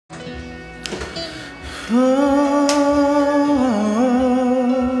no.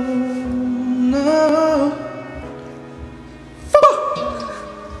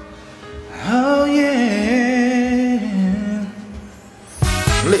 Oh yeah.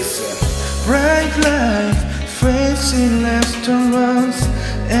 Listen. Bright light, fancy restaurants,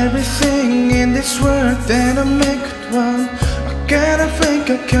 everything in this world that I make it one. I got a bank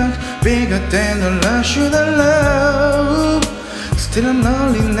account bigger than the lush you love. Still I'm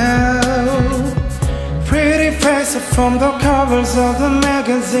lonely now. Pretty faces from the covers of the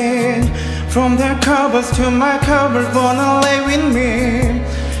magazine, from their covers to my covers, wanna lay with me.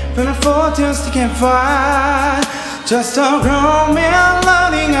 When I fall just can't find, just a grown man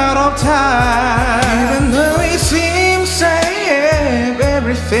running out of time. Even though it seems I have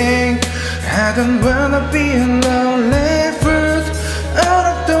everything, I don't wanna be a lonely fruit. Out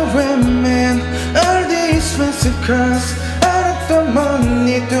of the women, all these expensive cars, out of the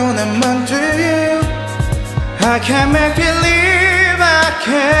money, don't amount to you. I can't make believe I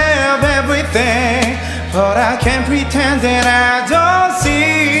have everything, but I can't pretend that I don't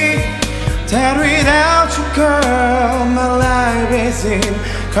see that without you, girl, my life is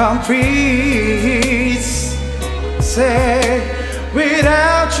incomplete. Say,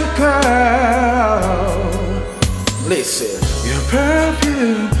 without you, girl. Listen, your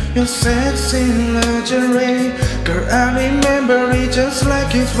perfume, your sexy lingerie, girl, I remember it just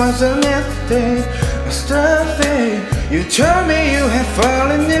like it was the next day. Yesterday, you told me you had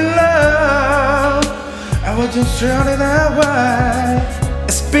fallen in love. I wasn't sure that why.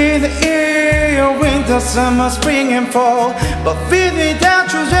 It's been a year, winter, summer, spring and fall, but feeling without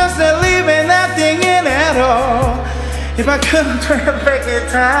you just a living, nothing in at all. If I couldn't turn back the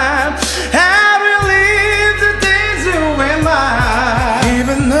time, I would live the days you were mine.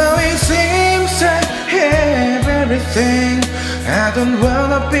 Even though it seems I have everything, I don't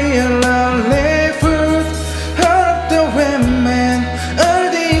wanna be a lonely fool. All of the women, all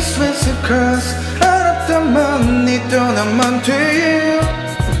the expensive cars, all of the money don't amount to you.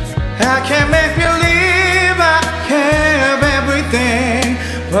 I can't make believe I have everything,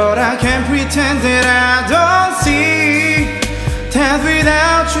 but I can't pretend that I don't see that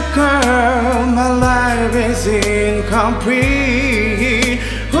without you, girl, my life is incomplete.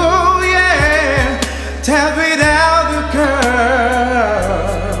 Oh yeah, that without you,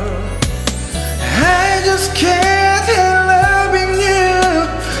 girl, I just can't help loving you,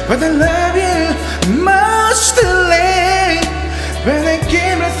 but I love you much too late. When I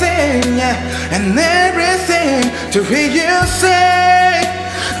give everything, yeah, and everything to hear you say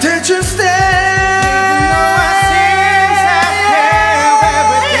that you stay.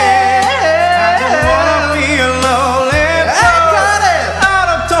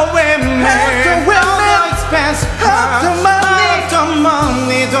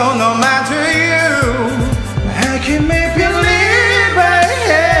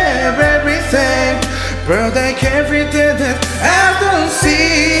 But I can't pretend that I don't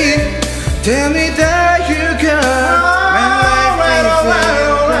see. Tell me that you got my life is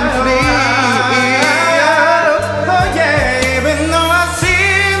incomplete. Oh yeah, even though I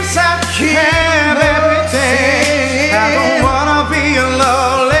seem I have everything, I don't wanna be a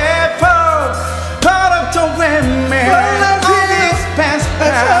lonely fool. Part of the women, all these past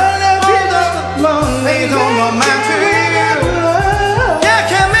all the lonely don't know my truth.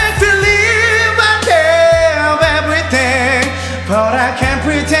 But I can't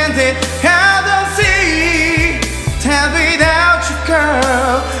pretend it, I don't see that without you,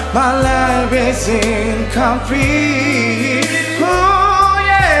 girl, my life is incomplete. Oh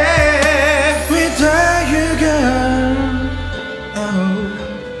yeah, without you, girl,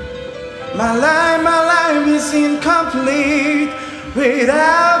 oh, my life is incomplete.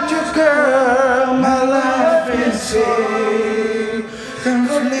 Without you, girl, my life is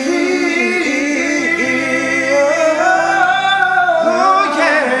incomplete.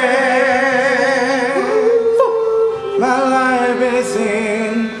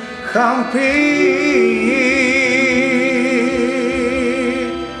 Complete.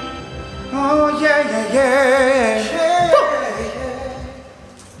 Oh yeah yeah yeah.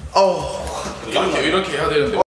 이렇게 해야 되는데.